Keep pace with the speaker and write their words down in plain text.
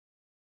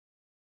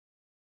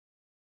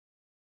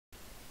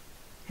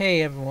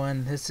Hey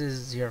everyone, this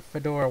is your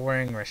fedora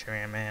wearing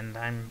Reshiram, and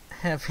I'm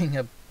having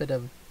a bit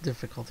of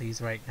difficulties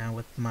right now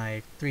with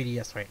my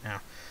 3DS right now.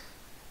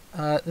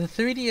 The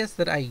 3DS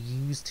that I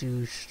use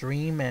to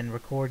stream and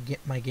record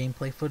my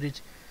gameplay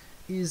footage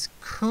is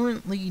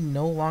currently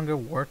no longer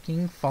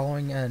working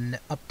following an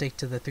update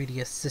to the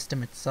 3DS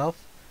system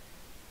itself.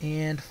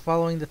 And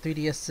following the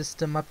 3DS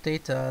system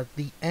update,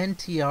 the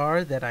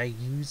NTR that I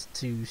used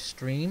to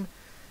stream,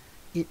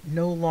 it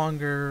no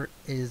longer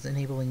is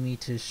enabling me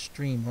to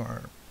stream,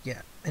 or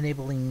yeah,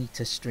 enabling me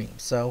to stream.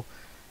 So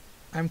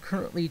I'm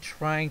currently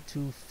trying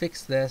to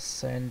fix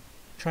this and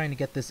trying to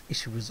get this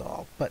issue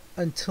resolved. But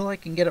until I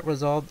can get it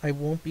resolved, I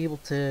won't be able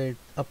to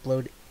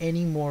upload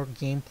any more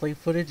gameplay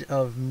footage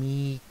of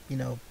me,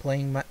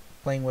 playing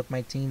with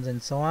my teams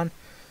and so on.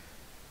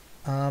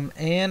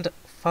 And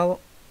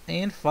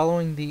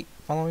following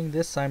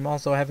this, I'm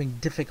also having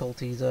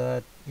difficulties,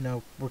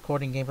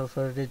 recording gameplay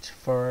footage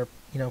for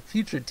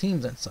future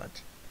teams and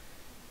such.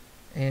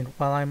 And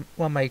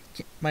while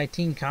my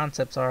team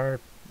concepts are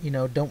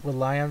don't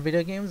rely on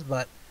video games,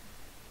 but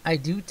I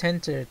do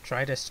tend to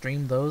try to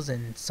stream those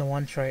and so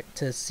on, try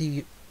to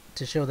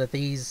show that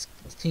these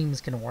teams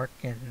can work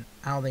and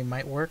how they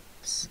might work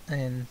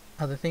and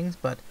other things.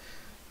 But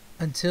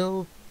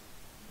until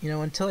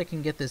until I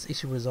can get this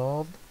issue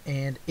resolved,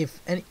 and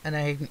if any,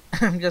 and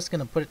I'm just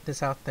gonna put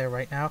this out there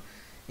right now,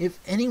 if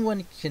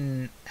anyone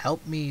can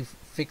help me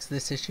fix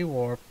this issue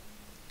or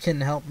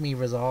can help me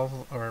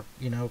resolve or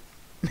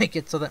make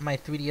it so that my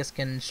 3DS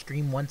can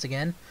stream once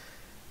again,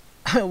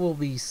 I will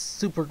be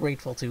super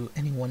grateful to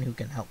anyone who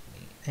can help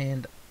me.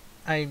 And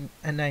I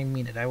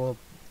mean it. I will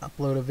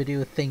upload a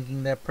video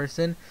thanking that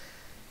person.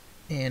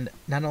 And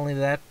not only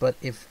that, but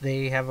if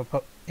they have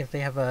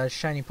a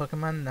shiny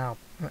Pokemon, now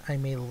I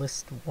may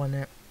list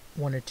one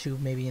or two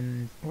maybe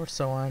or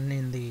so on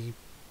in the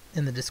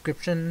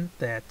description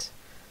that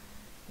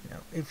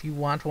if you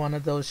want one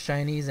of those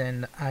shinies,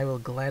 and I will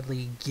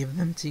gladly give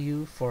them to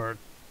you for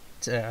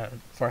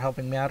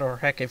helping me out. Or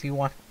heck, if you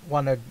want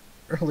a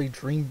early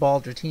Dream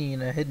Ball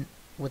Dratini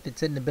with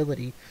its hidden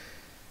ability,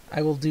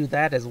 I will do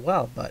that as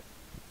well. But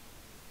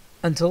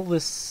until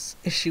this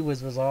issue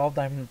is resolved,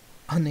 I'm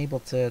unable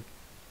to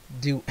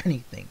do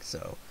anything.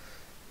 So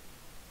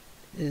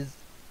is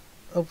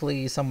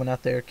hopefully someone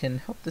out there can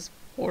help this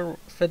poor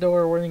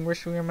fedora wearing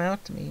Reshiram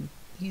out. I mean,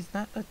 he's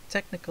not a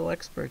technical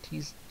expert,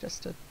 he's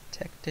just a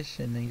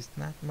tactician. He's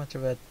not much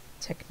of a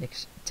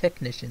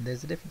technician.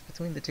 There's a difference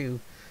between the two.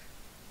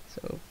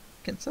 So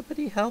can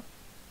somebody help,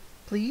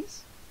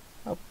 please?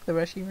 Help the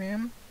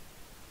Reshiram?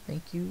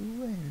 Thank you,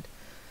 and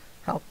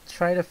I'll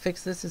try to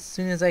fix this as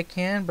soon as I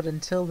can. But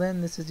until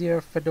then, this is your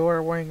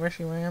fedora wearing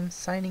Reshiram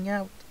signing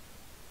out.